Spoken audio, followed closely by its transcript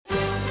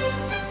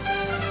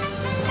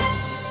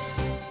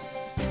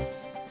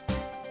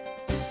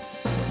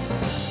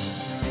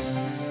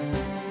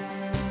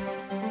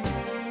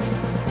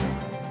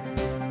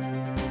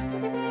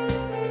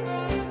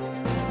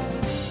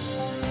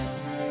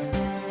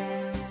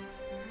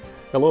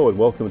Hello and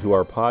welcome to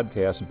our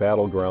podcast,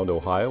 Battleground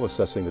Ohio,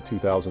 assessing the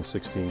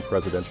 2016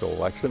 presidential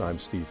election. I'm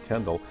Steve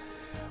Kendall.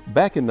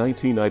 Back in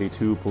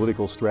 1992,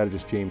 political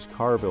strategist James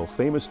Carville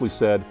famously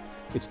said,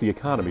 "It's the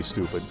economy,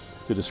 stupid,"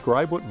 to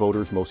describe what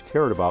voters most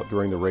cared about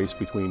during the race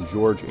between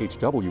George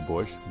H.W.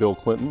 Bush, Bill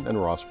Clinton, and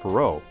Ross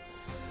Perot.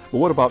 But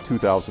what about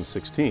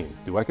 2016?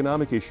 Do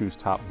economic issues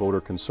top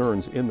voter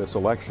concerns in this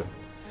election?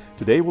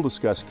 Today we'll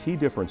discuss key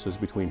differences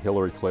between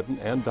Hillary Clinton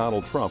and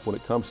Donald Trump when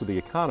it comes to the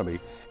economy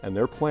and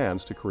their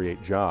plans to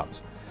create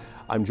jobs.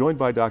 I'm joined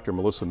by Dr.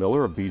 Melissa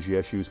Miller of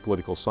BGSU's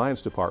Political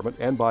Science Department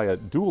and by a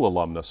dual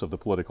alumnus of the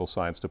Political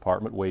Science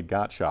Department, Wade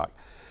Gottschalk.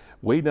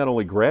 Wade not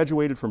only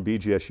graduated from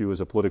BGSU as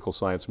a political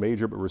science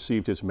major, but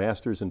received his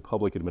master's in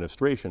public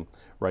administration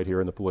right here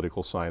in the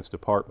Political Science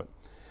Department.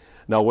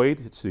 Now, Wade,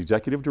 it's the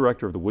Executive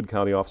Director of the Wood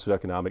County Office of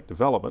Economic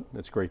Development.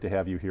 It's great to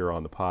have you here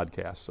on the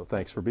podcast, so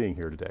thanks for being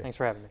here today. Thanks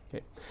for having me.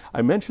 Okay.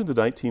 I mentioned the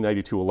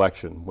 1992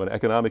 election when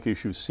economic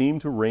issues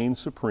seemed to reign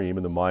supreme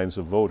in the minds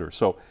of voters.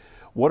 So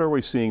what are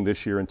we seeing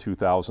this year in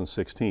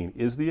 2016?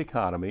 Is the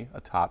economy a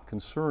top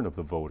concern of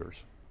the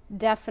voters?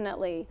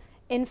 Definitely.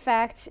 In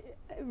fact,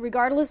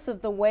 regardless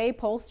of the way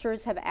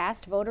pollsters have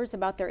asked voters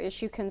about their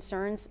issue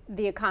concerns,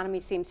 the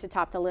economy seems to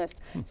top the list.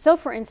 So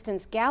for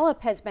instance,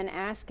 Gallup has been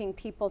asking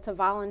people to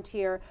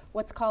volunteer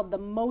what's called the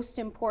most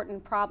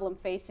important problem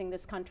facing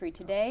this country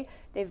today.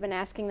 They've been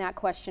asking that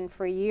question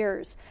for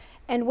years.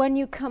 And when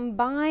you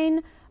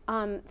combine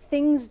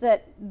things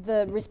that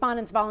the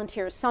respondents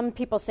volunteer, some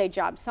people say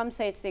jobs, some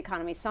say it's the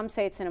economy, some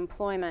say it's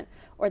unemployment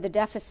or the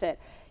deficit,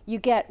 you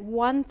get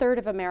 1/3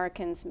 of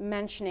Americans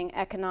mentioning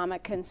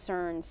economic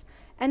concerns.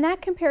 And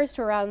that compares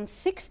to around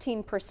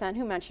 16%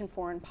 who mention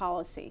foreign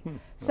policy.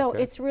 So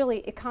it's really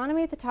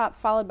economy at the top,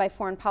 followed by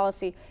foreign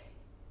policy.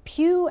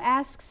 Pew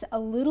asks a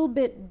little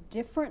bit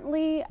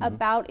differently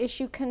about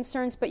issue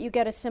concerns, but you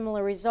get a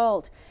similar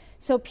result.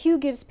 So Pew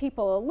gives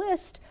people a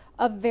list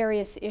of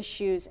various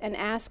issues and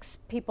asks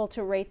people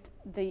to rate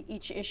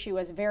each issue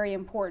as very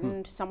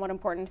important, somewhat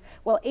important.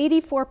 Well,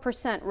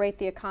 84% rate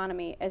the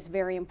economy as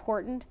very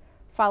important,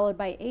 followed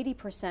by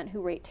 80%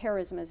 who rate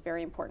terrorism as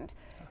very important.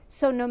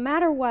 So no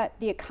matter what,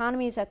 the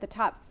economy is at the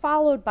top,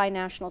 followed by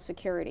national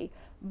security.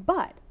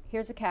 But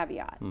here's a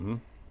caveat.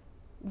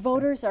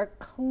 Voters are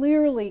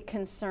clearly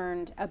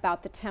concerned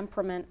about the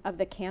temperament of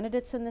the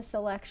candidates in this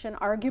election,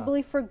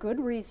 arguably for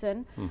good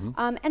reason.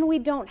 And we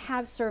don't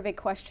have survey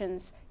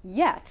questions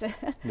yet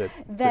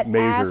that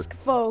ask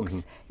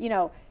folks, you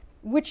know,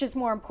 which is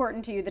more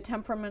important to you, the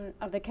temperament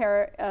of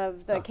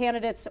the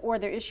candidates or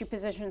their issue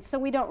positions. So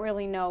we don't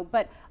really know.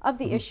 But of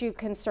the issue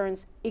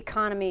concerns,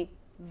 economy,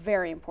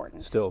 very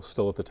important. Still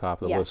at the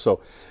top of the Yes. list.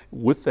 So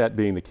with that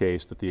being the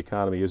case, that the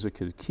economy is a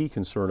key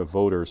concern of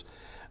voters,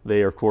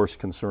 they are of course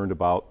concerned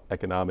about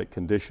economic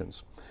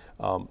conditions.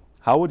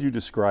 How would you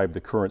describe the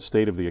current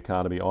state of the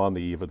economy on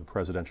the eve of the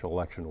presidential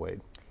election,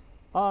 Wade?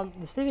 The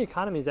state of the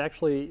economy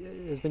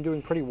has been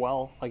doing pretty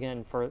well,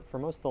 again, for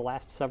most of the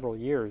last several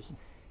years.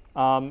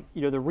 You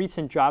know, the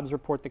recent jobs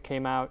report that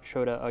came out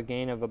showed a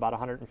gain of about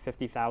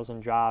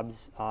 150,000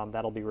 jobs.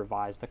 That'll be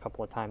revised a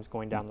couple of times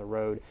going down the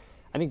road.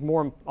 I think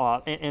more,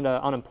 and an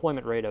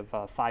unemployment rate of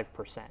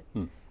 5%.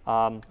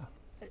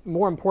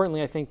 More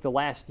importantly, I think the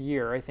last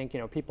year, I think, you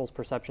know, people's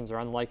perceptions are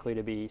unlikely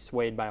to be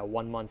swayed by a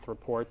 1-month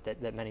report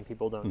that many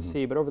people don't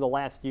see. But over the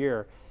last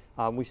year,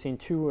 we've seen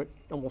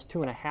almost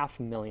 2.5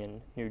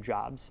 million new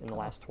jobs in the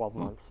last 12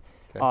 months.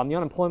 Okay. The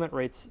unemployment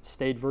rates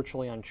stayed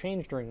virtually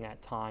unchanged during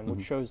that time,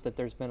 which shows that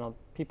there's been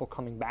people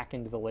coming back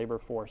into the labor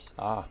force,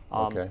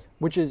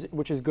 which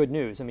is good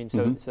news. I mean,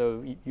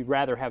 so you'd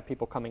rather have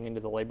people coming into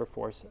the labor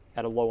force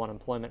at a low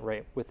unemployment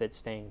rate with it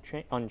staying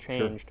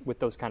unchanged with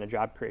those kind of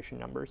job creation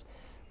numbers.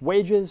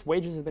 Wages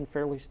have been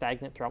fairly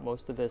stagnant throughout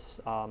most of this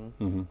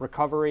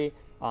recovery.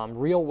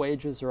 Real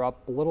wages are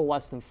up a little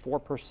less than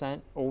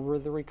 4% over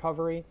the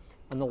recovery.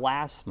 In the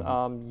last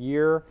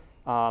year,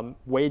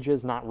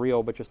 wages, not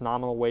real, but just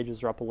nominal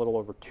wages, are up a little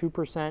over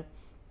 2%.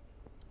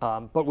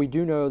 But we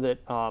do know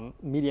that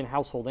median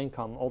household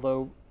income,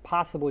 although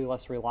possibly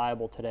less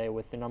reliable today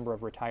with the number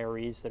of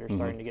retirees that are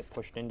starting to get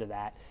pushed into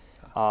that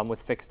with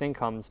fixed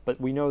incomes,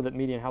 but we know that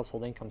median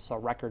household income saw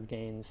record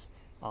gains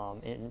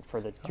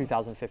for the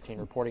 2015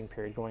 reporting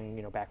period,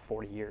 going back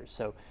 40 years.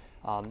 So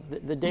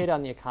the data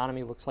on the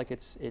economy looks like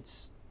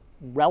it's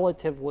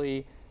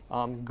relatively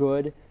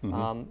good,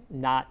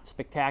 not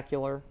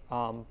spectacular,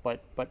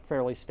 but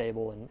fairly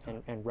stable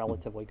and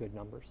relatively good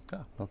numbers.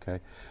 Yeah,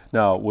 okay.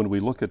 Now, when we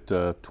look at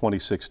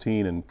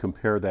 2016 and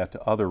compare that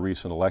to other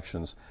recent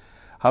elections,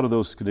 how do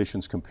those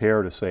conditions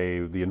compare to, say,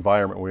 the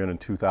environment we're in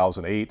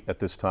 2008 at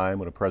this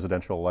time, in a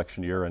presidential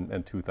election year,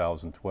 and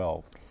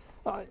 2012?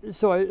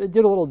 So I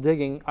did a little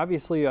digging.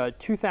 Obviously,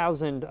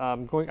 2000,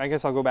 I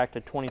guess I'll go back to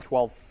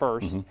 2012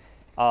 first.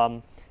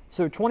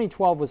 So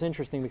 2012 was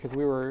interesting because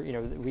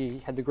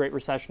we had the Great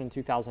Recession in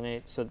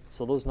 2008,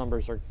 so those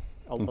numbers are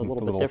a little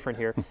bit different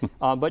here.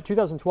 But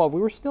 2012,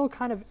 we were still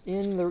kind of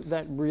in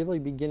that really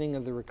beginning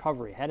of the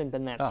recovery. Hadn't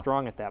been that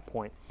strong at that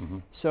point.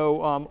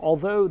 So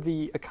although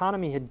the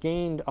economy had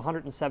gained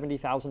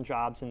 170,000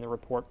 jobs in the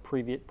report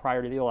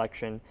prior to the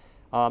election,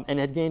 and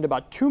had gained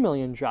about 2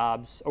 million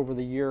jobs over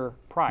the year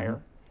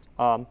prior.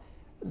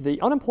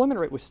 The unemployment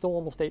rate was still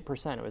almost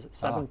 8%. It was at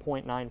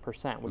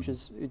 7.9%, which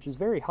is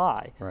very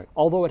high, right.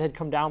 although it had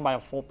come down by a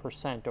full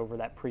percent over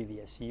that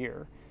previous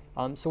year.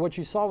 So what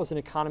you saw was an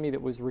economy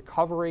that was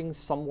recovering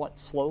somewhat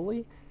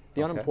slowly.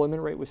 The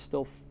unemployment rate was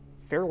still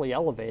fairly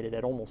elevated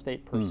at almost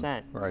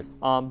 8%. Right.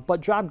 But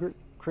job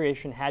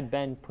creation had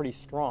been pretty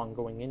strong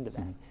going into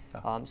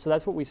that. So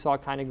that's what we saw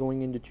kind of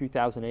going into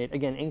 2008.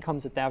 Again,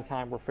 incomes at that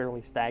time were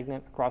fairly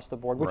stagnant across the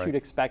board, which you'd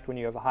expect when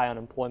you have a high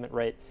unemployment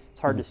rate.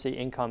 It's hard to see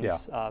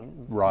incomes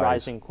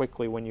rising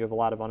quickly when you have a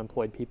lot of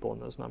unemployed people in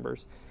those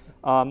numbers.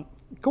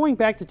 Going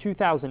back to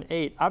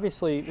 2008,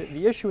 obviously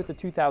the issue with the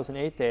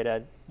 2008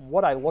 data,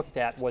 what I looked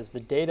at was the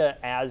data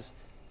as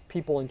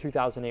people in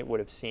 2008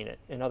 would have seen it.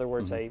 In other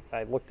words, I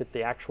looked at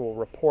the actual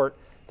report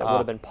that would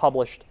have been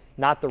published,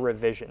 not the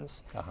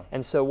revisions.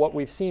 And so what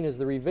we've seen is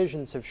the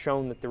revisions have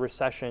shown that the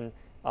recession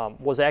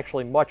was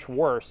actually much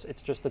worse.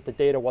 It's just that the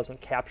data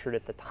wasn't captured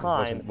at the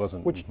time,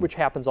 which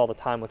happens all the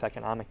time with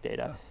economic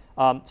data.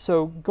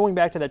 So going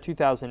back to that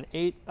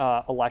 2008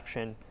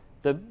 election,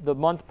 the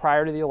month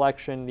prior to the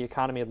election, the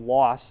economy had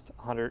lost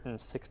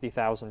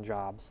 160,000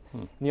 jobs.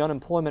 And the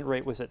unemployment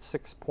rate was at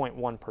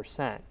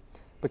 6.1%.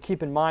 But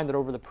keep in mind that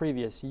over the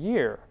previous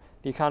year,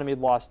 the economy had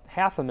lost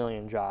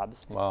 500,000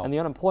 jobs, and the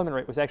unemployment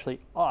rate was actually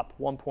up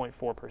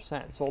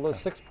 1.4%. So although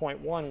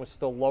 6.1 was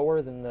still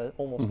lower than the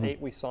almost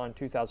 8 we saw in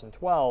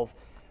 2012,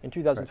 in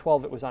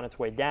 2012 it was on its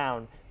way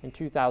down. In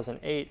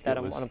 2008, that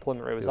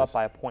unemployment rate was up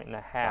by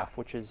 1.5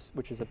 points,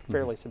 which is a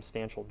fairly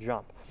substantial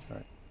jump.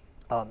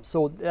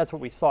 So that's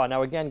what we saw.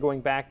 Now again,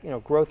 going back,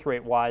 growth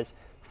rate wise,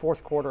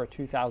 fourth quarter of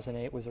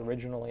 2008 was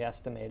originally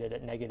estimated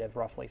at negative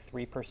roughly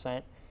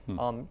 3%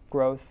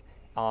 growth.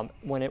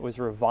 When it was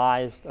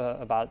revised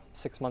about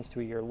 6 months to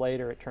a year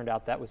later, it turned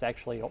out that was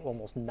actually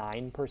almost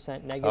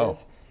 9% negative.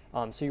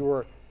 So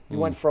you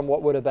went from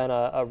what would have been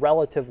a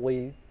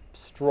relatively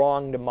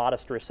strong to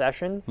modest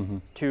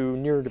recession to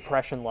near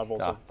depression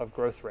levels of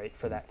growth rate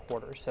for that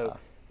quarter. So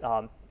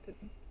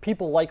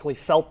people likely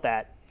felt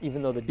that,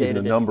 even though the data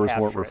even the numbers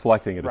weren't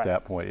reflecting it at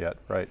that point yet,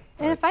 right?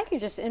 And if I could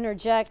just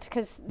interject,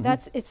 because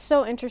it's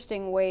so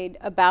interesting, Wade,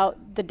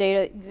 about the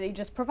data that you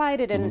just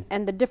provided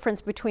and the difference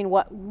between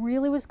what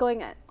really was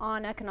going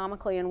on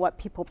economically and what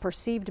people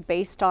perceived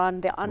based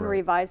on the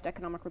unrevised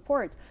economic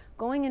reports.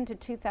 Going into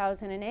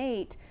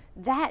 2008,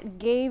 that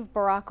gave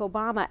Barack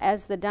Obama,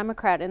 as the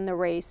Democrat in the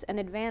race, an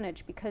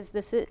advantage, because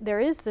there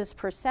is this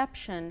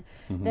perception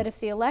that if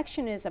the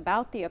election is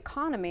about the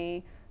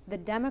economy, the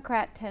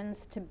Democrat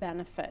tends to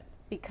benefit,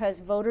 because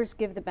voters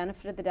give the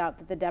benefit of the doubt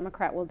that the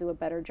Democrat will do a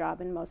better job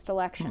in most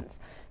elections.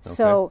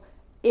 So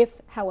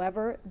if,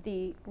 however,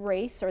 the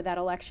race or that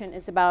election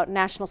is about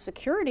national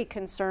security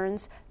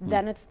concerns,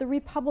 then it's the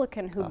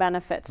Republican who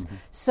benefits.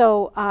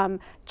 So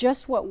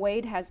just what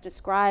Wade has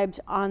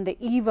described on the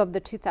eve of the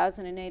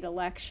 2008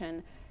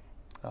 election,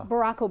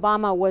 Barack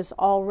Obama was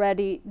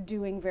already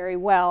doing very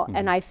well.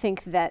 And I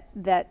think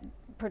that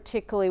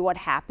particularly what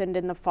happened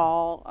in the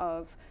fall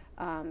of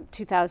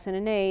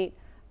 2008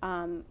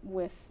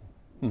 with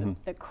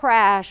the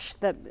crash,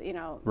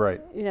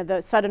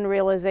 the sudden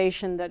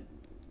realization that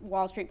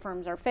Wall Street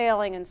firms are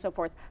failing and so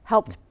forth,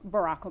 helped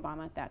Barack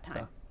Obama at that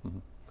time.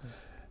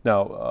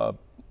 Now,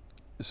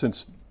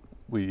 since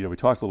we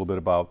talked a little bit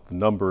about the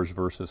numbers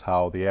versus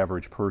how the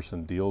average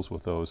person deals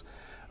with those,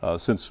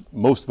 since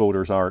most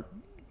voters aren't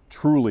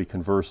truly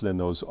conversant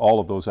in all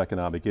of those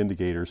economic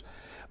indicators,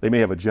 they may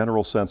have a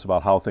general sense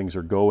about how things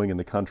are going in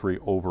the country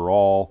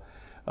overall.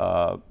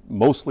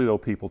 Mostly, though,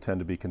 people tend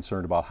to be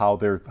concerned about how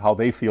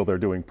they feel they're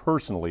doing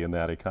personally in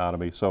that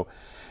economy. So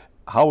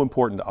how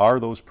important are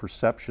those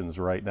perceptions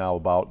right now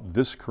about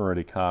this current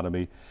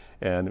economy?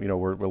 And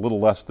we're a little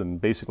less than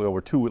basically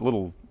over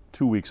 2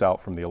 weeks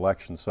out from the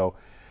election. So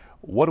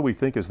what do we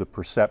think is the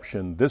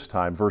perception this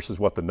time versus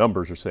what the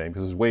numbers are saying?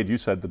 Because as Wade, you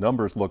said, the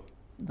numbers look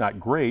not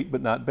great,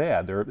 but not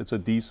bad. It's a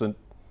decent,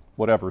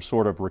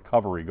 sort of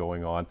recovery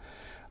going on.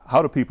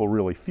 How do people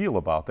really feel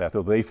about that?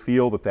 Do they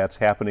feel that that's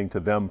happening to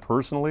them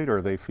personally, or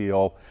do they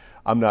feel,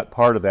 I'm not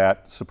part of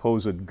that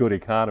supposed good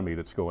economy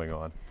that's going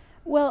on?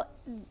 Well,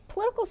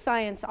 political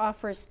science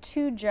offers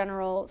two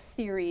general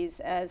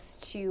theories as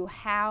to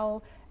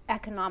how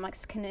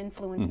economics can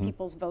influence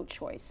people's vote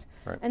choice.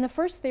 And the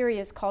first theory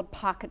is called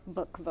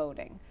pocketbook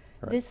voting.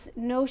 This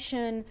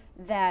notion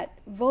that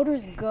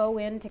voters go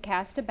in to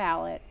cast a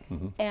ballot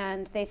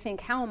and they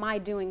think, how am I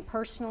doing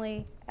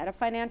personally at a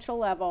financial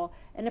level?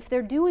 And if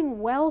they're doing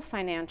well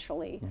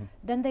financially,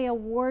 then they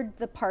award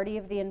the party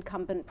of the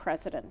incumbent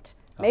president.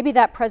 Maybe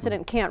that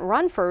president can't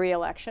run for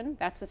re-election.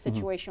 That's the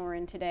situation we're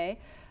in today.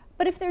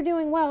 But if they're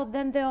doing well,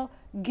 then they'll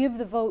give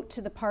the vote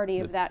to the party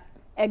of that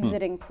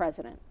exiting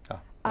president.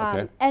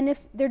 And if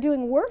they're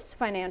doing worse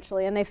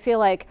financially and they feel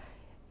like,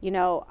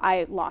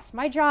 I lost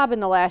my job in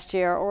the last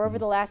year, or over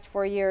the last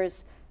 4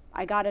 years,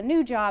 I got a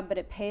new job, but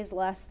it pays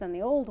less than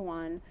the old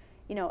one.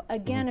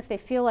 Again, if they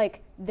feel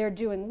like they're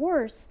doing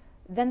worse,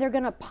 then they're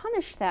going to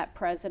punish that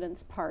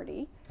president's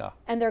party,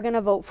 and they're going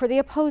to vote for the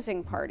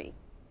opposing party.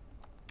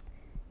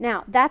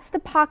 Now, that's the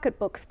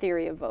pocketbook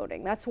theory of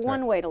voting. That's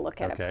one Right. way to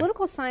look at Okay. it.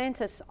 Political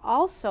scientists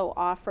also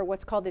offer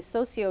what's called the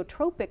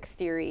sociotropic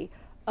theory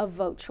of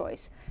vote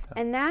choice.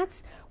 And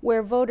that's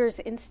where voters,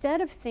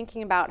 instead of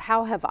thinking about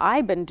how have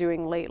I been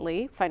doing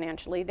lately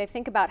financially, they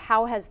think about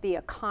how has the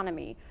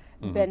economy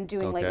been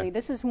doing Okay. lately.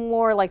 This is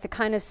more like the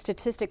kind of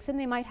statistics, and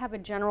they might have a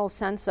general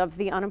sense of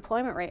the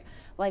unemployment rate,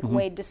 like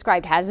Wade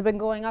described. Has it been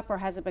going up or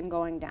has it been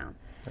going down?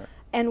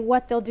 And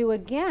what they'll do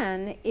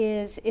again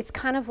is it's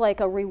kind of like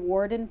a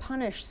reward and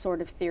punish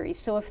sort of theory.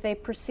 So if they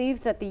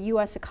perceive that the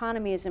U.S.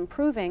 economy is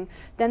improving,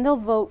 then they'll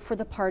vote for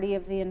the party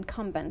of the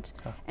incumbent.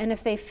 And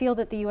if they feel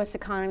that the U.S.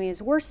 economy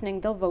is worsening,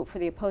 they'll vote for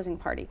the opposing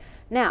party.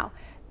 Now,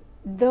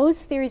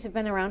 those theories have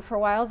been around for a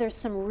while. There's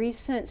some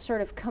recent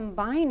sort of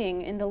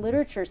combining in the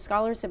literature.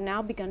 Scholars have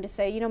now begun to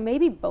say, you know,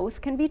 maybe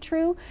both can be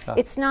true.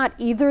 It's not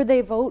either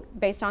they vote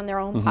based on their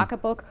own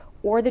pocketbook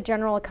or the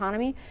general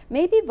economy.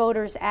 Maybe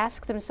voters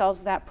ask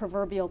themselves that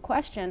proverbial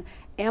question,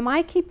 am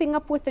I keeping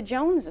up with the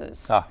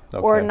Joneses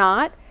or Okay.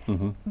 not?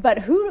 But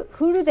who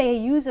do they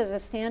use as a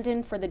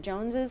stand-in for the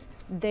Joneses?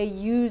 They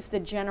use the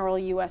general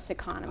U.S.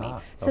 economy.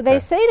 So okay. they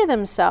say to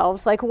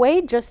themselves, like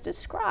Wade just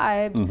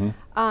described,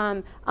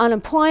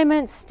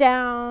 unemployment's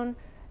down,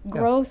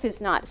 growth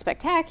is not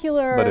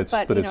spectacular, But it's-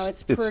 but you know,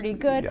 it's- it's pretty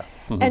good. yeah.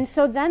 And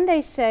so then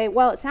they say,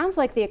 well, it sounds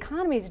like the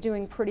economy is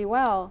doing pretty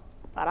well,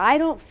 but I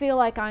don't feel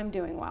like I'm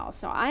doing well.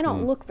 So I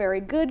don't look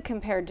very good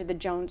compared to the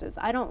Joneses.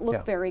 I don't look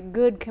Yeah. very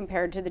good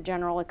compared to the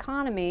general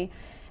economy.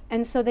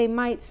 And so they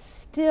might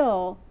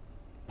still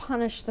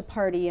punish the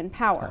party in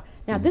power.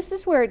 Now, this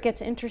is where it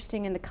gets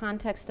interesting in the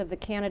context of the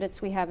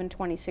candidates we have in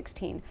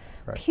 2016.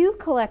 Right. Pew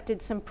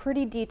collected some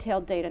pretty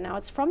detailed data. Now,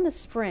 it's from the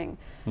spring,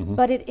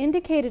 but it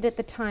indicated at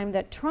the time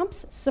that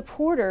Trump's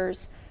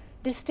supporters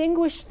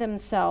distinguished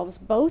themselves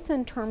both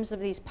in terms of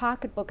these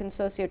pocketbook and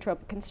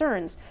sociotropic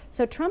concerns.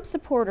 So Trump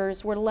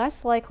supporters were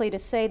less likely to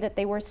say that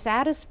they were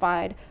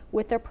satisfied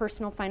with their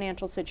personal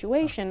financial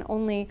situation.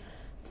 Only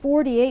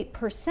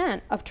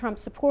 48% of Trump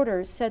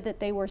supporters said that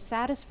they were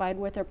satisfied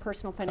with their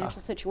personal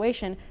financial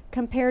situation,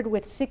 compared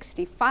with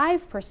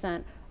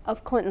 65%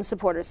 of Clinton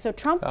supporters. So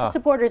Trump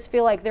supporters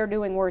feel like they're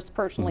doing worse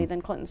personally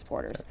than Clinton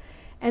supporters.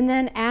 And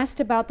then asked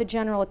about the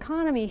general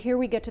economy, here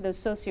we get to those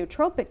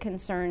sociotropic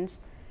concerns.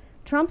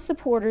 Trump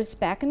supporters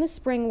back in the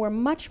spring were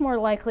much more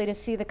likely to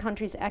see the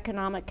country's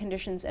economic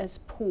conditions as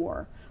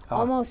poor.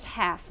 Almost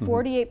half,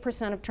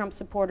 48% of Trump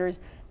supporters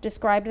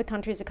described the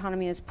country's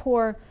economy as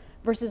poor,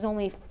 versus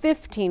only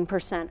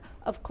 15%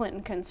 of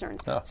Clinton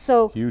concerns.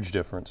 So Huge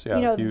difference. Yeah,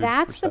 you know, huge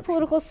that's the perception.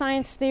 political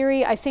science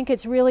theory. I think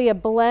it's really a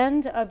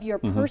blend of your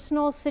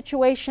personal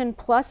situation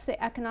plus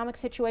the economic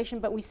situation,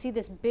 but we see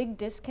this big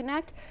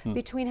disconnect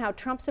between how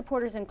Trump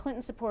supporters and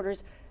Clinton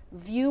supporters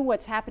view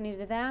what's happening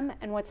to them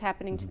and what's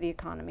happening to the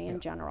economy in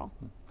general.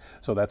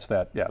 So that's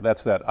that. Yeah,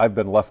 that's that. I've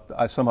been left.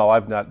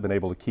 I've not been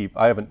able to keep.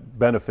 I haven't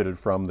benefited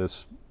from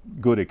this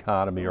good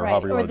economy, or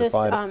however you or want to this,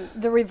 define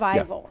it. the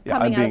revival Yeah,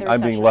 coming out of the I'm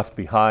being recession. left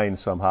behind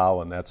somehow,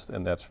 and that's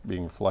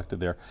being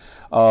reflected there.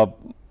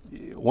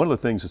 One of the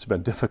things that's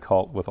been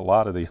difficult with a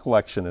lot of the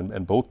election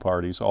and both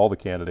parties, all the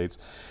candidates,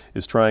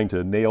 is trying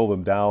to nail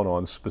them down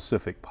on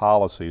specific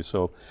policies.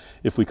 So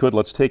if we could,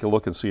 let's take a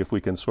look and see if we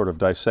can sort of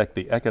dissect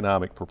the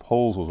economic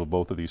proposals of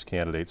both of these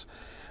candidates.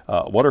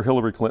 What are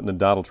Hillary Clinton and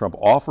Donald Trump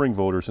offering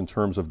voters in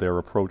terms of their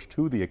approach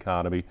to the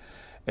economy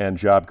and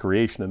job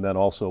creation? And then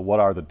also, what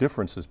are the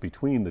differences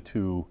between the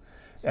two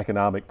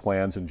economic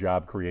plans and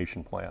job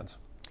creation plans?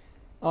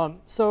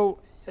 So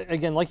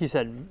again, like you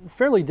said,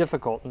 fairly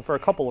difficult, and for a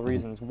couple of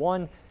reasons.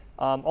 One,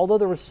 although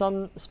there was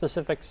some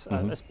specifics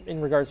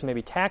in regards to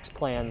maybe tax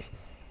plans,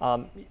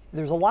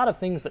 there's a lot of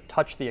things that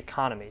touch the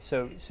economy.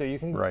 So you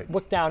can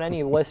look down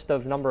any list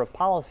of number of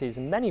policies,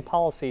 and many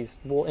policies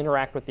will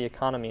interact with the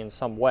economy in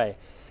some way.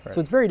 So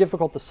it's very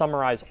difficult to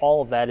summarize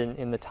all of that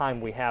in the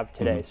time we have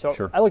today.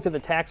 So I looked at the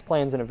tax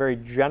plans in a very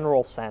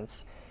general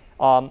sense.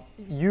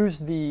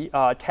 Used the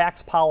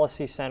Tax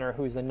Policy Center,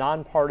 who's a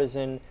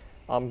nonpartisan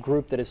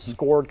group that has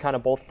scored kind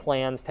of both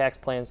plans, tax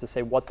plans, to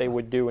say what they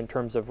would do in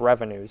terms of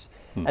revenues.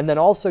 And then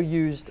also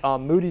used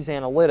Moody's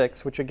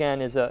Analytics, which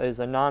again is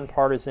a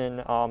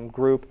nonpartisan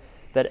group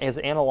that has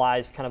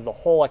analyzed kind of the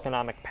whole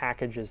economic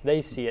package as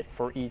they see it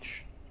for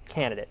each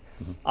candidate.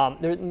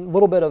 There's a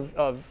little bit of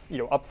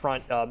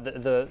upfront.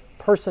 The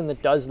person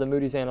that does the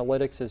Moody's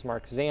Analytics is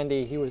Mark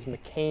Zandi. He was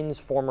McCain's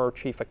former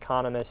chief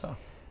economist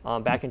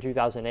back in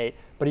 2008,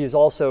 but he is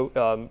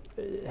also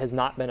has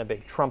not been a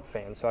big Trump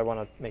fan. So I want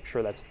to make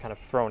sure that's kind of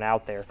thrown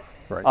out there.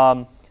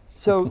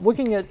 So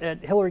looking at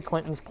Hillary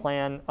Clinton's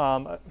plan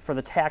for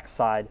the tax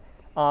side,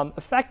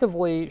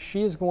 effectively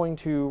she is going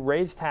to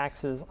raise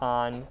taxes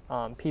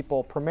on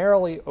people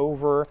primarily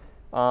over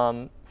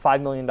 $5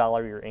 million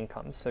a year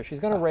incomes. So she's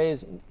going to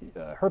raise,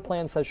 her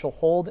plan says she'll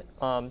hold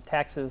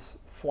taxes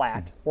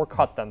flat or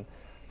cut them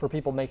for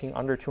people making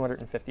under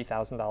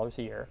 $250,000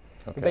 a year.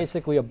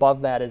 Basically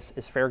above that is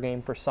fair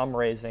game for some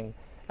raising.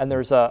 And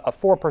there's a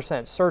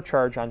 4%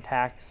 surcharge on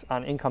tax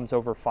on incomes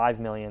over $5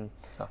 million.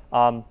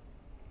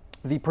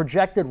 the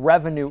projected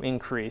revenue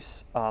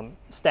increase,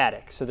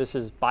 static, so this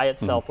is by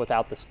itself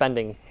without the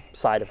spending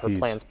side of her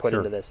plans put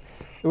into this,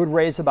 it would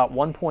raise about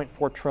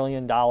 $1.4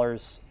 trillion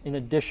in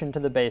addition to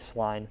the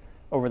baseline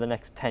over the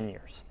next 10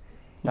 years.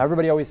 Now,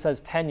 everybody always says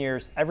 10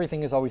 years.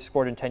 Everything is always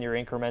scored in 10-year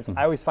increments.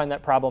 I always find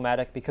that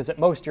problematic because at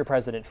most you're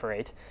president for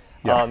 8.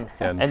 Yeah.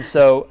 And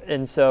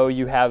so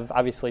you have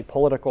obviously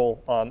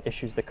political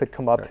issues that could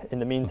come up in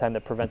the meantime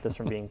that prevent this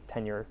from being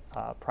 10-year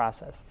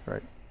process.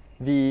 Right.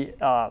 The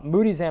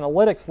Moody's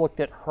Analytics looked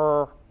at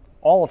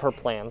all of her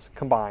plans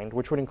combined,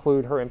 which would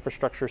include her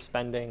infrastructure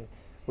spending,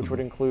 which would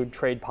include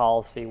trade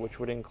policy, which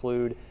would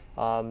include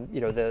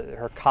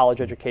her college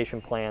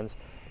education plans.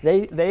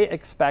 They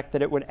expect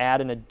that it would add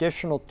an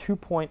additional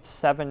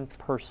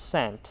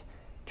 2.7%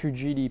 to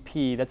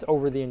GDP. That's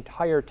over the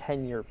entire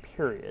 10-year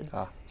period.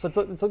 So it's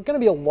going to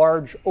be a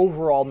large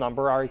overall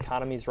number. Our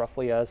economy is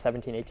roughly a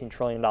 $17, $18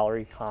 trillion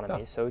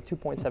economy. So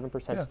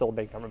 2.7% is still a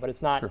big number, but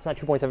it's not. It's not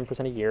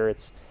 2.7% a year.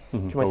 It's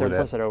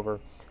 2.7%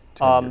 over.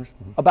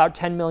 About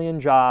 10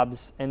 million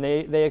jobs, and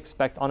they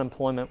expect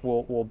unemployment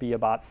will be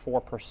about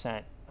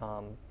 4%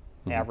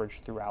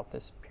 average throughout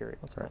this period.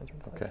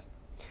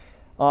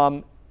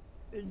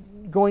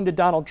 Going to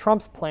Donald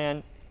Trump's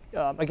plan,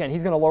 again,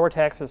 he's going to lower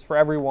taxes for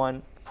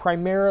everyone.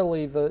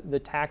 Primarily,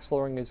 the tax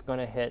lowering is going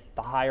to hit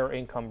the higher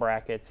income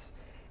brackets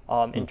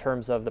in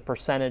terms of the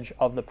percentage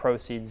of the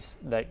proceeds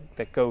that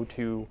go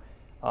to,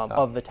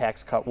 of the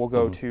tax cut will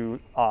go to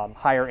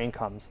higher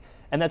incomes.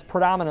 And that's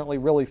predominantly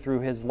really through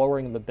his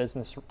lowering the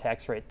business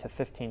tax rate to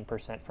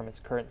 15% from its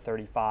current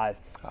 35%,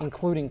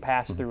 including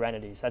pass-through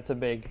entities.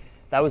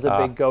 That was a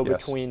big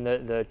go-between.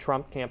 The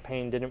Trump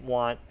campaign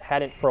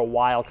hadn't for a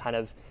while kind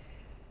of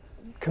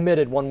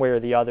committed one way or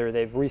the other.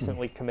 They've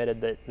recently committed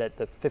that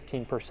the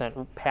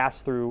 15%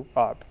 pass-through,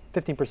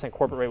 15%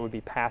 corporate rate would be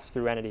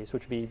pass-through entities,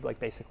 which would be like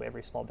basically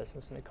every small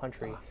business in the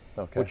country,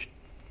 which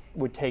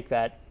would take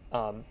that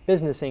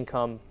business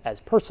income as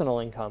personal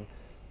income,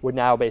 would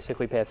now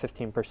basically pay a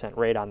 15%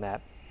 rate on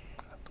that.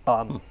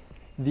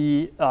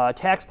 The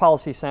Tax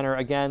Policy Center,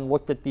 again,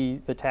 looked at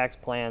the tax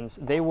plans.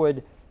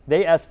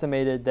 They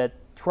estimated that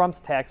Trump's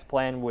tax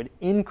plan would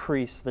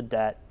increase the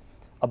debt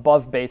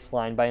above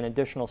baseline by an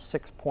additional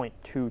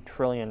 $6.2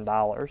 trillion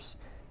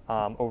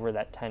over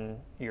that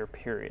 10-year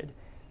period.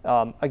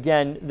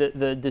 Again,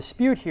 the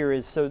dispute here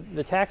is, so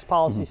the Tax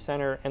Policy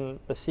Center and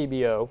the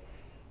CBO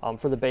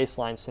for the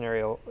baseline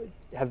scenario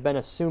have been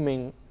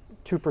assuming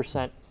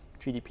 2%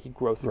 GDP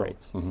growth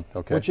rates,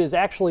 which is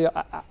actually,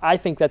 I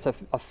think that's a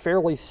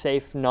fairly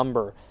safe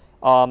number.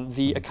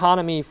 The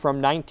economy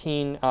from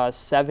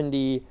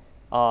 1970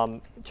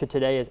 to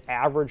today has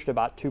averaged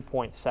about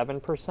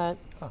 2.7%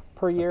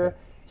 per year.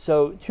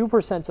 So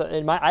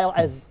 2%,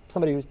 as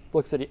somebody who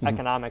looks at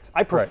economics,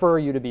 I prefer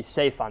you to be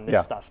safe on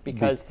this stuff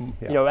because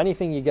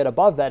anything you get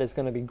above that is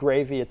going to be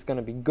gravy. It's going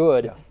to be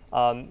good.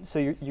 So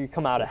you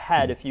come out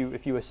ahead if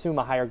you assume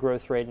a higher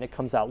growth rate and it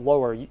comes out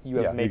lower. You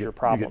have major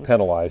problems. You get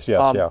penalized.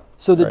 Yes.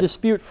 So the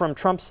dispute from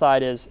Trump's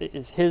side is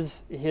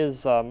his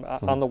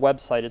on the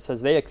website. It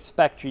says they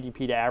expect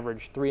GDP to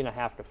average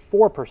 3.5% to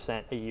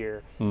 4% a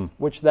year,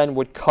 which then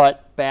would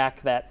cut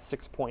back that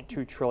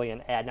 6.2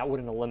 trillion add. Now it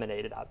wouldn't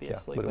eliminate it,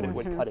 obviously, but it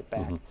would cut it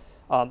back.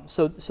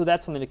 So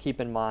that's something to keep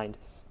in mind.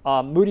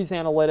 Moody's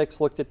Analytics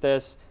looked at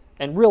this,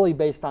 and really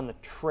based on the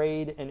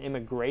trade and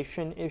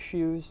immigration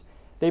issues,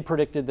 they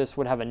predicted this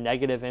would have a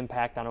negative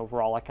impact on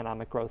overall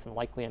economic growth and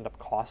likely end up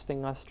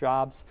costing us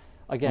jobs.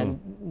 Again,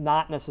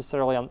 not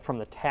necessarily from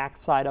the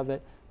tax side of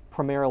it,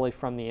 primarily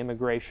from the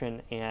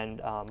immigration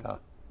and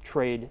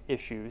trade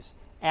issues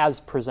as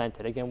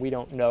presented. Again, we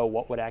don't know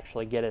what would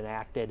actually get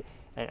enacted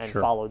and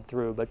followed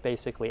through, but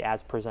basically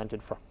as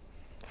presented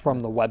from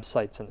the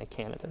websites and the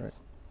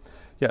candidates.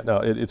 Yeah, now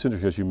it's interesting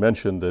because you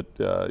mentioned that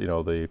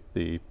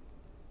the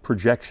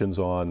projections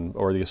on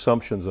or the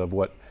assumptions of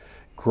what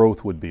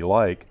growth would be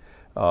like,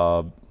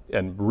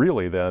 and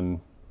really then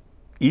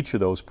each of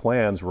those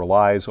plans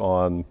relies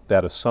on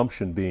that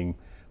assumption being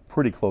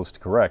pretty close to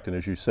correct. And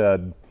as you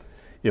said,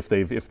 if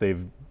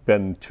they've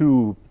been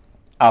too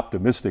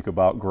optimistic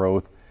about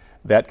growth,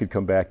 that could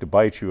come back to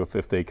bite you.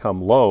 If they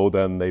come low,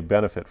 then they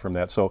benefit from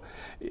that. So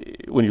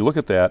when you look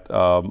at that,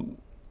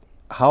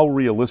 how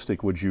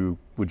realistic would you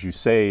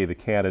say the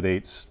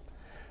candidates'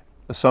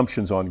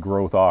 assumptions on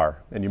growth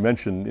are? And you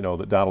mentioned,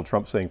 that Donald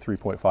Trump's saying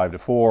 3.5 to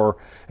 4.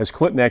 Has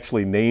Clinton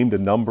actually named a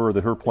number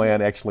that her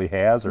plan actually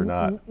has or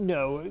not?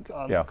 No.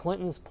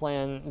 Clinton's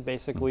plan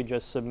basically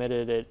just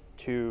submitted it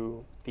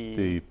to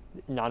the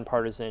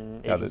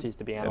nonpartisan agencies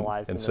to be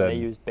analyzed, and then they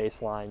used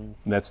baseline.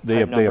 And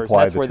they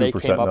applied the 2% number. That's where they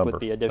came up with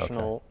the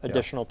additional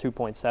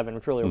 2.7,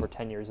 which really over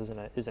 10 years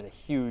isn't a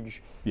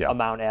huge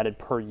amount added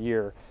per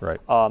year. Right.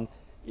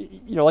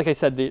 Like I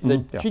said, the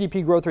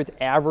GDP growth rates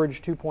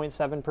average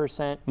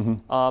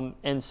 2.7%,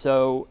 and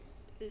so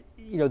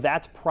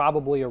that's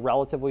probably a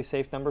relatively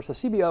safe number. So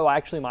CBO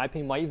actually, in my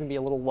opinion, might even be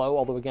a little low,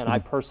 although again, I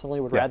personally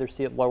would rather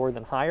see it lower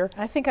than higher.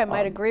 I think I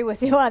might agree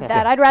with you on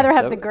that. I'd rather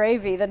have so the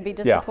gravy than be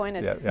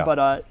disappointed. Yeah.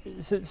 But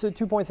so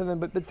 2.7,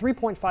 but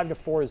 3.5 to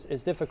 4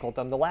 is difficult.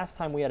 The last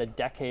time we had a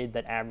decade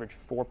that averaged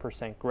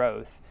 4%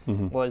 growth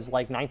was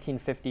like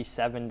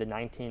 1957 to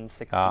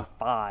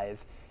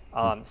 1965.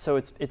 So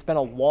it's been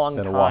a long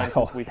time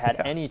since we've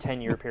had any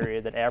 10-year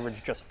period that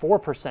averaged just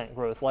 4%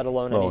 growth, let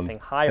alone anything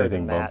higher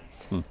than that.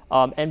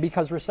 And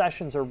because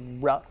recessions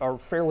are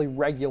fairly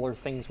regular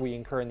things we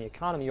incur in the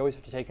economy, you always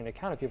have to take into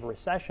account if you have a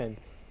recession,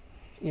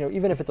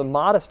 even if it's a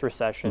modest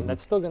recession,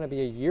 that's still going to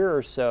be a year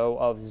or so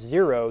of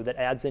zero that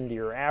adds into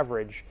your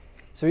average.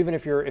 So even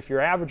if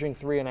you're averaging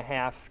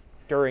 3.5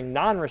 during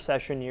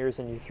non-recession years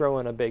and you throw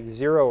in a big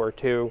 0 or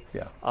 2,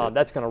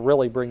 that's going to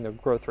really bring the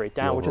growth rate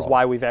down, which is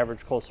why we've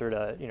averaged closer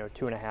to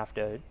 2.5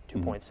 to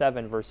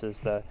 2.7 versus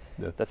the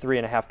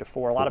 3.5 to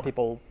 4. A lot of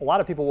people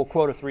will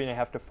quote a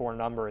 3.5 to 4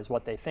 number as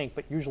what they think,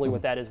 but usually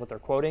what they're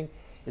quoting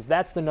is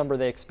that's the number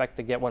they expect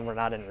to get when we're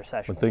not in a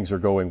recession. When things are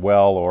going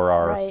well or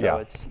are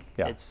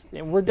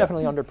and we're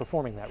definitely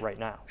underperforming that right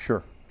now.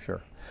 Sure.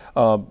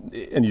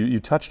 And you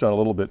touched on a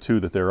little bit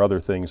too that there are other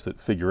things that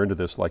figure into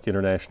this, like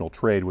international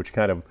trade, which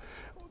kind of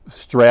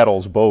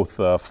straddles both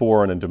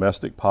foreign and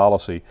domestic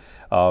policy.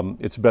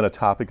 It's been a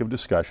topic of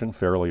discussion,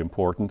 fairly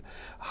important.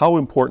 How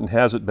important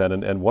has it been,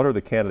 and what are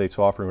the candidates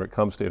offering when it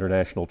comes to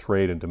international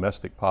trade and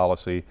domestic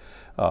policy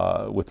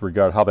with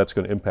regard to how that's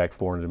going to impact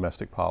foreign and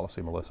domestic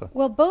policy, Melissa?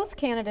 Well, both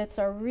candidates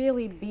are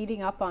really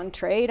beating up on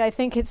trade, I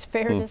think it's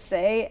fair to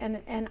say,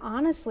 and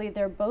honestly,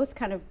 they're both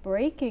kind of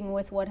breaking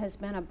with what has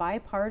been a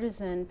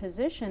bipartisan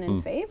position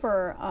in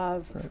favor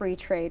of free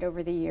trade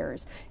over the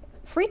years.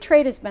 Free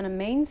trade has been a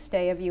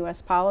mainstay of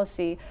U.S.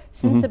 policy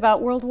since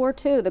about World War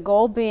II, the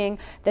goal being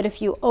that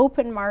if you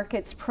open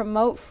markets,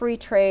 promote free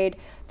trade,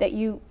 that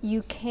you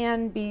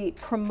can be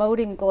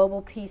promoting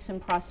global peace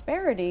and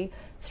prosperity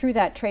through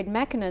that trade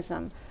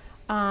mechanism.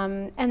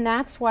 And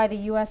that's why the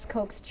U.S.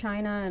 coaxed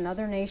China and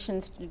other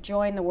nations to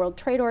join the World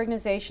Trade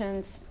Organization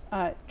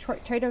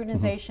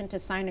to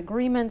sign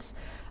agreements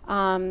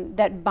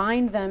that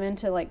bind them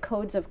into like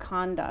codes of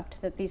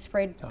conduct, that these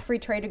free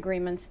trade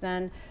agreements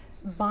then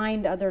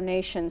bind other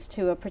nations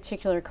to a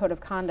particular code of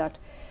conduct.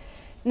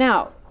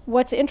 Now,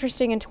 what's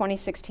interesting in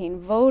 2016,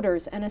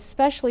 voters, and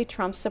especially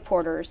Trump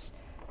supporters,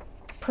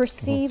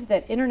 perceive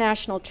that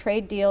international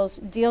trade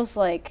deals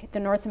like the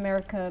North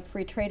America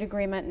Free Trade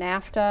Agreement,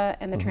 NAFTA,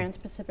 and the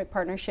Trans-Pacific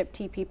Partnership,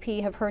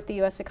 TPP, have hurt the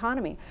U.S.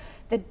 economy.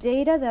 The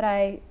data that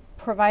I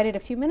provided a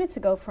few minutes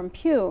ago from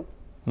Pew,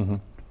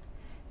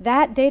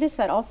 that data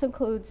set also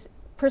includes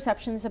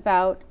perceptions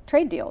about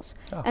trade deals.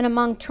 And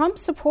among Trump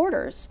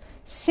supporters,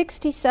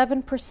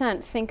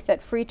 67% think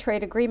that free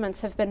trade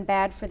agreements have been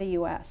bad for the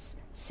U.S.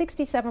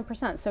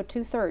 67%, so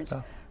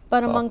 2/3.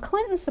 But among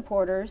Clinton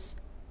supporters,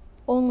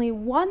 only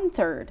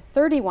 1/3,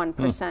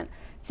 31%,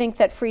 think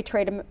that free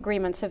trade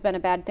agreements have been a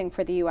bad thing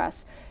for the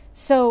U.S.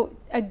 So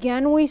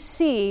again, we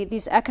see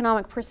these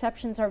economic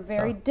perceptions are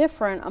very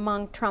different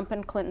among Trump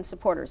and Clinton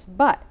supporters.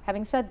 But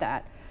having said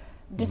that,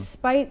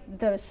 despite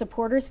the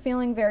supporters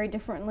feeling very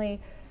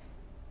differently,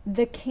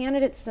 the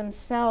candidates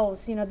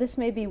themselves, this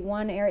may be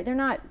one area, they're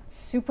not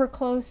super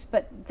close,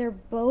 but they're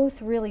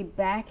both really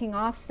backing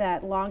off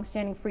that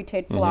longstanding free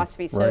trade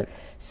philosophy.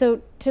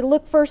 So to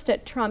look first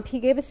at Trump, he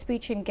gave a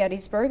speech in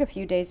Gettysburg a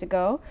few days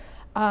ago.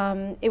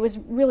 It was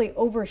really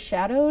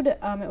overshadowed.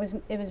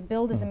 It was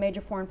billed as a major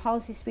foreign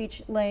policy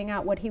speech laying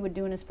out what he would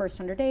do in his first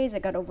 100 days.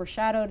 It got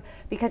overshadowed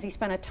because he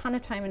spent a ton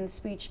of time in the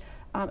speech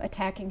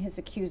attacking his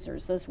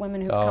accusers, those women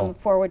who've come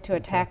forward to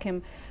attack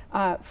him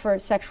for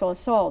sexual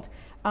assault.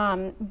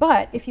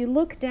 But if you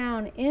look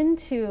down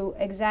into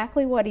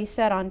exactly what he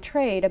said on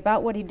trade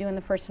about what he'd do in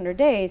the first 100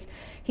 days,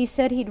 he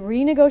said he'd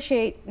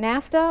renegotiate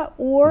NAFTA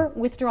or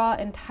withdraw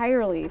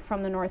entirely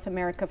from the North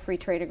America Free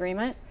Trade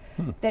Agreement,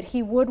 that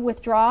he would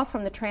withdraw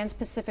from the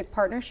Trans-Pacific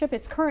Partnership.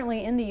 It's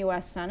currently in the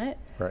U.S. Senate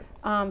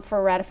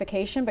for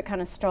ratification, but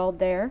kind of stalled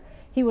there.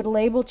 He would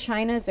label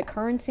China as a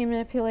currency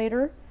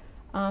manipulator.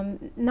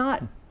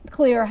 Not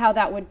clear how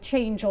that would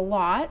change a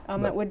lot.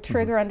 It would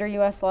trigger under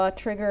U.S. law,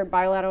 trigger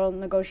bilateral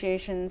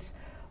negotiations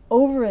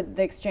over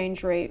the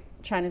exchange rate,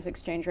 China's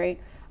exchange rate.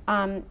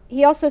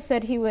 He also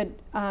said he would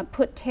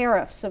put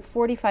tariffs of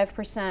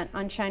 45%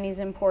 on Chinese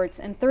imports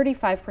and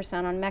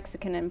 35% on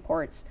Mexican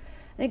imports.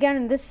 And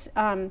again,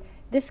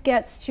 this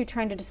gets to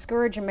trying to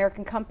discourage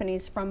American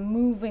companies from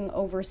moving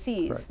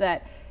overseas,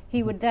 that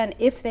he would then,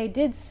 if they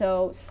did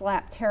so,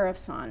 slap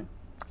tariffs on.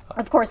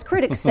 Of course,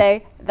 critics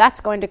say that's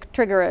going to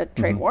trigger a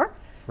trade war.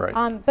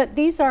 But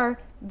these are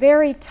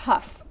very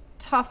tough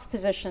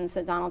positions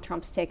that Donald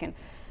Trump's taken.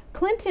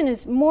 Clinton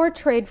is more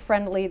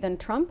trade-friendly than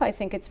Trump, I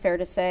think it's fair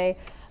to say,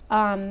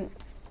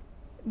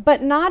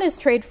 but not as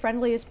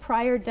trade-friendly as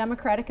prior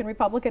Democratic and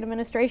Republican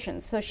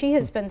administrations. So she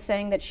has been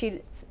saying that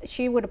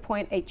she would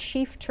appoint a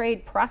chief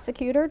trade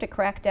prosecutor to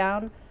crack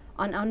down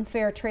on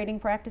unfair trading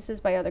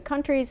practices by other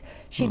countries.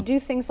 She'd do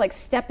things like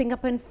stepping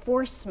up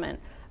enforcement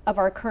of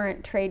our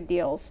current trade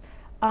deals.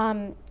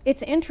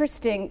 It's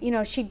interesting, you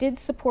know, she did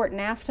support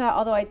NAFTA,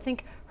 although I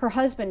think her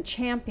husband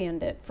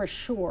championed it for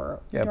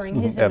sure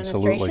during his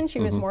administration. She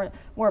was more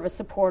of a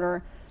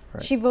supporter.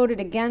 Right. She voted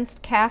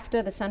against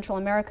CAFTA, the Central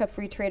America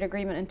Free Trade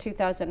Agreement, in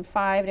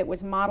 2005. It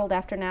was modeled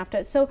after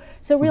NAFTA.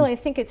 So really, I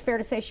think it's fair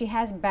to say she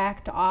has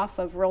backed off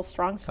of real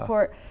strong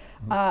support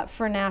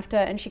for NAFTA,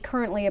 and she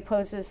currently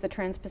opposes the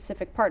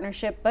Trans-Pacific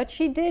Partnership, but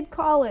she did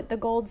call it the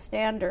gold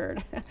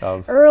standard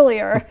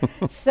earlier.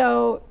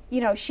 So, you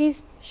know,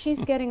 she's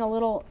getting a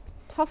little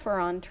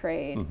tougher on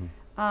trade.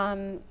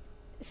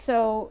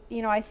 So,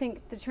 you know, I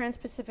think the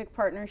Trans-Pacific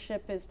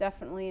Partnership is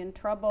definitely in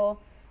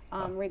trouble,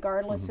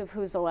 regardless of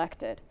who's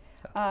elected.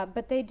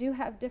 But they do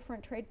have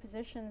different trade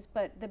positions,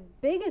 but the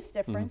biggest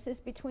difference is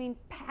between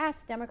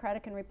past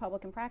Democratic and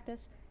Republican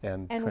practice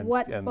and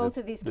what both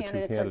of these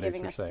candidates are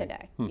giving us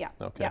today.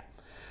 Okay.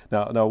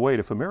 Yeah. Now wait,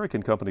 if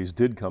American companies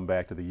did come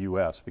back to the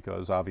U.S.,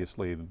 because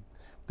obviously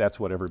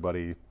that's what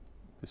everybody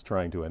is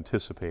trying to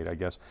anticipate, I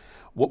guess,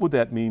 what would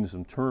that mean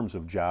in terms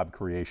of job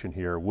creation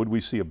here? Would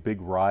we see a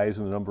big rise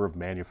in the number of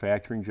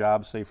manufacturing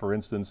jobs, say, for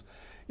instance,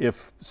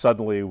 if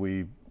suddenly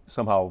we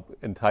somehow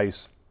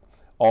entice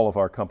all of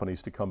our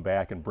companies to come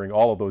back and bring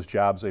all of those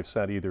jobs they've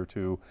sent either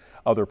to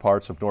other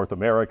parts of North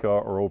America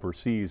or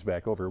overseas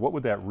back over? What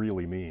would that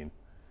really mean?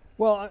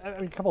 Well,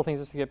 a couple of things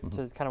just to get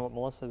to kind of what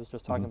Melissa was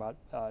just talking about,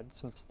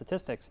 some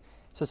statistics.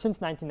 So since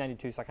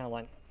 1992, so I kind of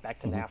went back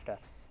to NAFTA,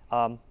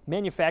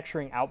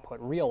 manufacturing output,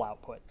 real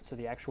output, so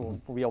the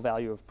actual real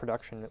value of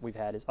production that we've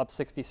had is up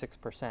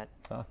 66%.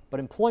 But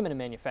employment in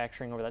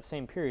manufacturing over that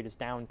same period is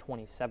down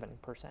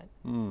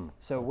 27%.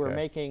 So we're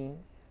making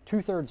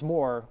 2/3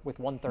 more with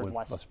 1/3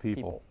 less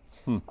people.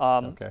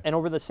 And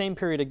over the same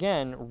period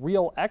again,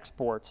 real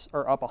exports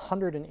are up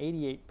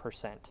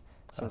 188%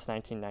 since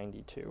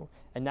 1992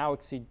 and now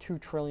exceed $2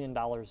 trillion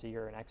a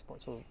year in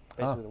exports. So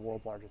basically the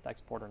world's largest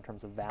exporter in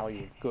terms of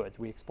value of goods.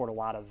 We export a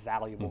lot of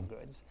valuable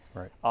goods.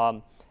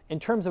 In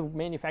terms of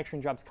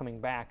manufacturing jobs coming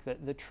back,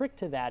 the trick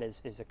to that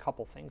is a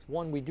couple things.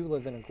 One, we do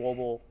live in a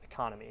global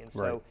economy, and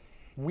so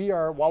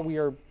while we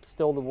are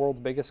still the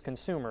world's biggest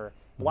consumer,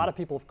 a lot of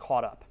people have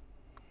caught up.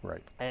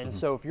 And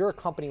so if you're a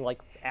company like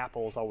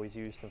Apple is always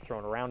used and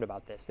thrown around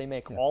about this, they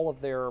make all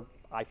of their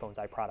iPhones,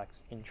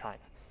 iProducts in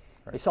China.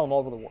 They sell them all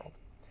over the world.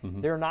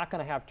 They're not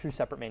going to have two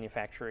separate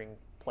manufacturing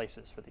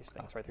places for these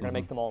things, right? They're going to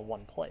make them all in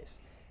one place.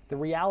 The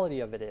reality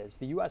of it is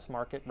the U.S.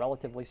 market,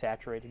 relatively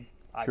saturated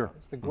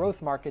iPhones. The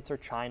growth markets are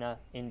China,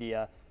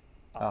 India,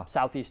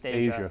 Southeast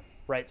Asia.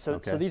 Right, so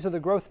these are the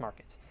growth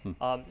markets.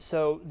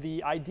 So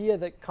the idea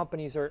that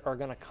companies are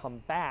going to come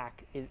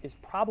back is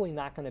probably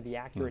not going to be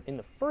accurate in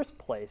the first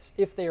place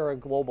if they are a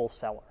global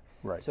seller.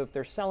 So if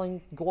they're selling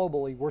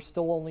globally, we're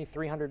still only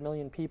 300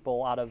 million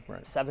people out of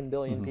 7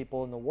 billion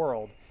people in the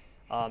world.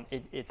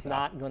 It's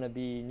not going to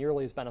be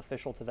nearly as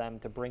beneficial to them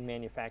to bring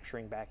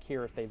manufacturing back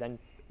here if they then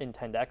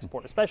intend to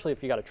export, especially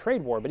if you got a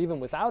trade war. But even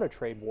without a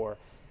trade war,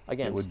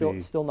 again,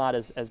 still not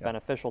as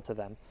beneficial to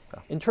them.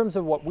 In terms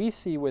of what we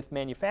see with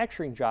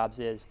manufacturing jobs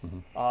is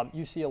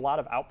you see a lot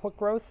of output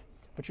growth,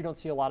 but you don't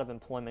see a lot of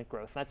employment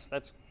growth.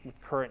 That's with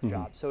current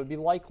jobs. So it'd be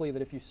likely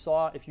that if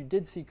you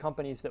did see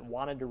companies that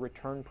wanted to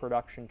return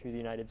production to the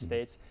United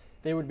States,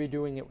 they would be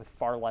doing it with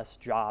far less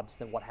jobs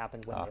than what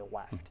happened when they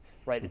left.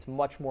 Right? It's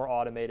much more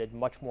automated,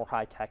 much more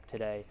high tech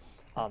today.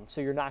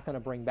 So you're not going to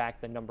bring back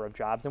the number of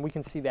jobs, and we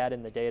can see that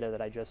in the data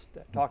that I just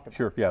talked about.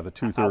 Sure, yeah, the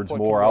 2/3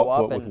 more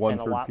output with 1/3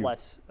 and a lot fewer.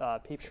 less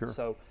people.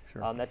 So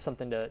that's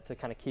something to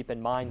kind of keep in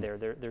mind there.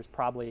 There's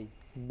probably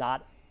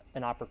not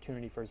an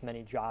opportunity for as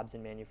many jobs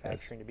in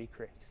manufacturing to be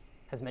created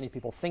as many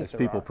people think there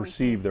are. As people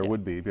perceive there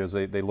would be, because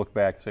they look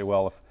back and say,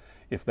 well,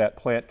 if that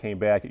plant came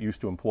back, it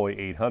used to employ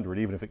 800.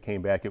 Even if it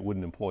came back, it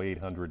wouldn't employ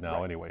 800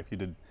 now anyway. If you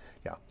did,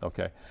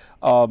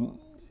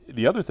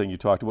 the other thing you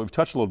talked about, we've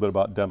touched a little bit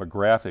about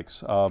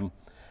demographics.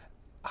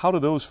 How do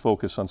those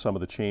focus on some of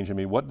the change? I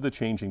mean, what do the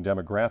changing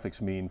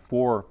demographics mean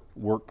for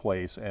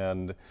workplace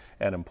and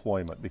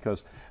employment?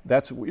 Because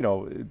that's,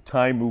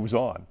 time moves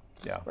on.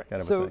 Kind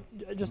of a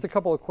thing. Just a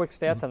couple of quick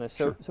stats on this.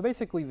 So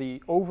basically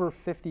the over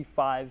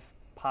 55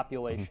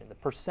 population, the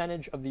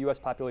percentage of the U.S.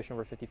 population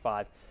over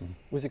 55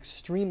 was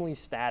extremely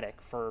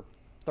static for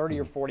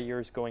 30 or 40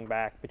 years going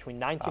back, between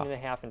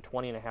 19.5% and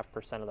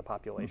 20.5% of the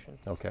population.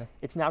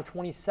 It's now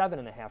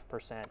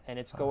 27.5%, and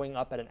it's going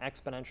up at an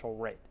exponential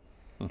rate.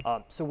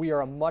 So we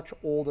are a much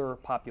older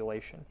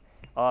population.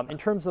 In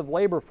terms of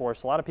labor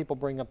force, a lot of people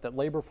bring up that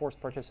labor force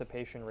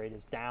participation rate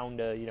is down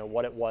to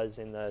what it was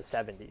in the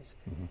 70s.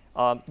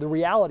 The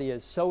reality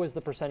is, so is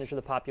the percentage of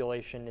the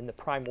population in the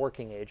prime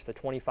working age, the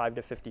 25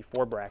 to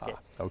 54 bracket.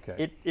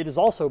 It is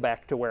also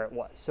back to where it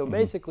was. So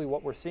basically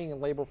what we're seeing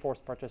in labor force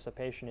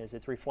participation is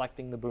it's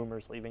reflecting the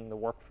boomers leaving the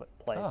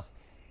workplace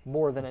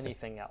more than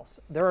anything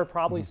else. There are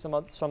probably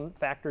some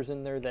factors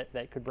in there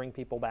that could bring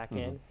people back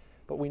in,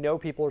 but we know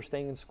people are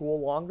staying in school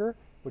longer,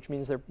 which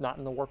means they're not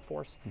in the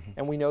workforce.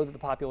 And we know that the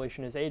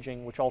population is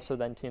aging, which also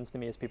then tends to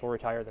mean as people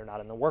retire, they're not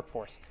in the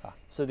workforce.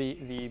 So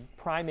the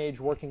prime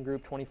age working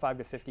group, 25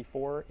 to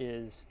 54,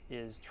 is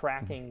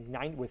tracking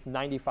with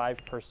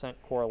 95%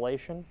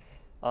 correlation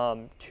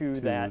to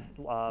that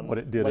what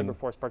it did labor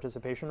force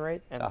participation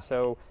rate, and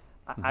so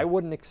I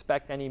wouldn't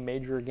expect any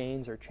major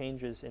gains or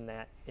changes in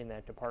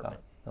that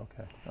department.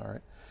 Okay, all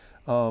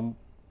right.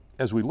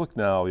 As we look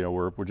now,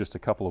 we're just a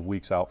couple of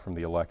weeks out from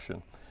the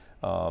election.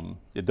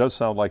 It does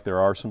sound like there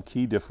are some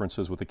key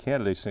differences with the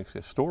candidates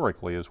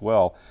historically as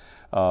well.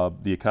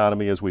 The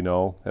economy, as we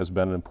know, has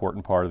been an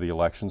important part of the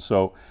election.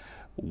 So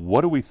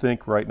what do we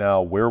think right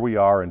now, where we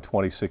are in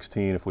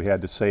 2016, if we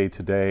had to say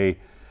today,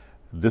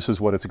 this is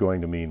what it's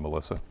going to mean,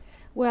 Melissa?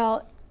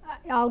 Well,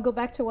 I'll go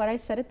back to what I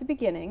said at the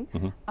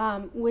beginning,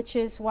 which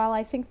is while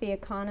I think the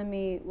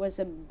economy was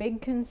a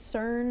big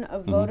concern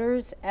of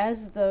voters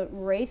as the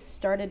race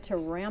started to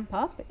ramp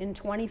up in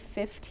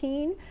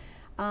 2015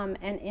 and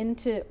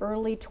into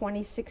early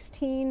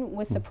 2016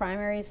 with the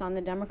primaries on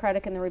the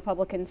Democratic and the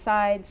Republican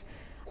sides,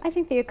 I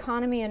think the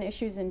economy and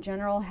issues in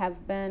general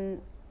have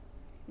been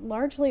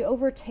largely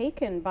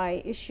overtaken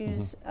by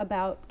issues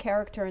about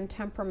character and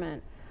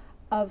temperament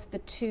of the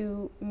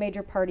two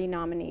major party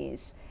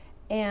nominees.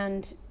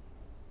 And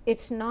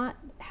it's not,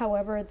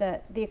 however,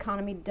 that the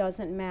economy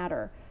doesn't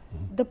matter.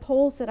 The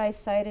polls that I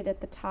cited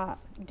at the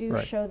top do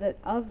show that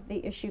of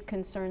the issue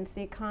concerns,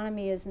 the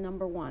economy is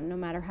number one, no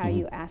matter how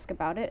you ask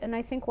about it. And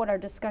I think what our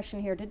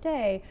discussion here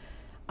today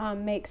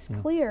makes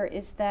clear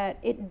is that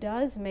it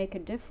does make a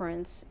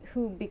difference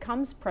who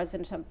becomes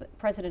president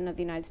of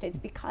the United States,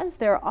 because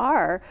there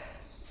are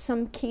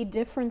some key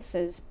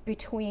differences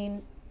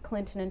between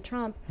Clinton and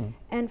Trump.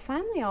 And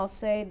finally, I'll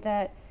say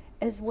that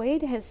as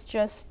Wade has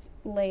just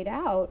laid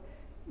out,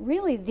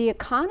 really the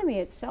economy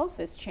itself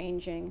is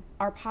changing.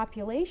 Our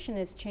population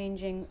is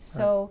changing.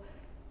 So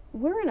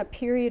we're in a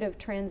period of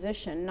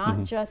transition,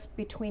 not just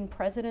between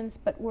presidents,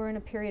 but we're in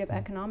a period of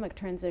economic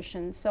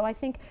transition. So I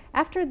think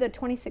after the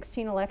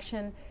 2016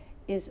 election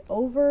is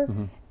over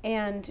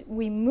and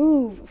we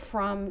move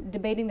from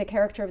debating the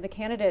character of the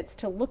candidates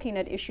to looking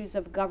at issues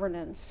of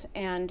governance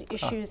and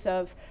issues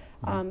of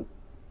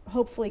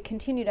hopefully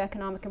continued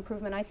economic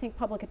improvement, I think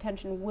public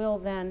attention will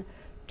then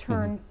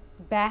turn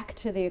back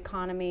to the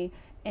economy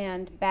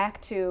and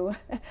back to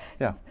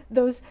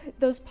those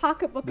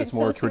pocketbook and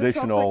more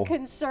traditional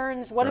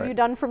concerns. What have you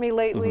done for me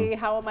lately?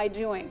 How am I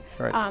doing?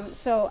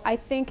 So I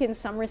think in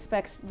some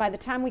respects, by the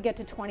time we get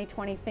to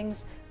 2020,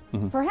 things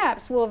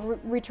perhaps will have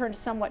returned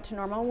somewhat to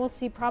normal. We'll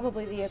see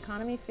probably the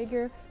economy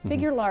figure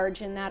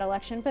large in that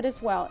election, but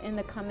as well in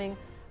the coming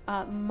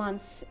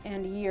months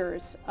and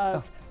years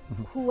of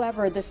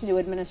whoever this new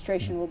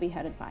administration will be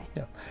headed by.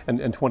 And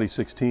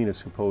 2016,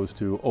 as opposed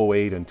to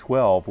 08 and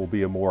 12, will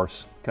be a more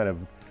kind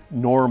of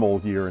normal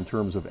year in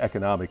terms of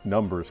economic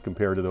numbers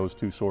compared to those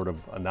two sort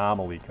of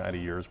anomaly kind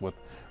of years with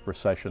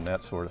recession,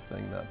 that sort of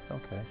thing then.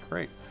 Okay,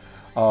 great.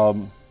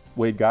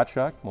 Wade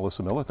Gottschalk,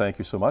 Melissa Miller, thank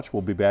you so much.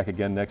 We'll be back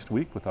again next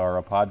week with our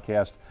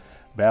podcast,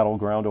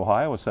 Battleground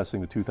Ohio,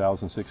 assessing the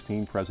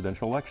 2016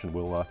 presidential election.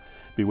 We'll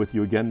be with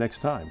you again next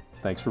time.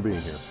 Thanks for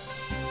being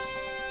here.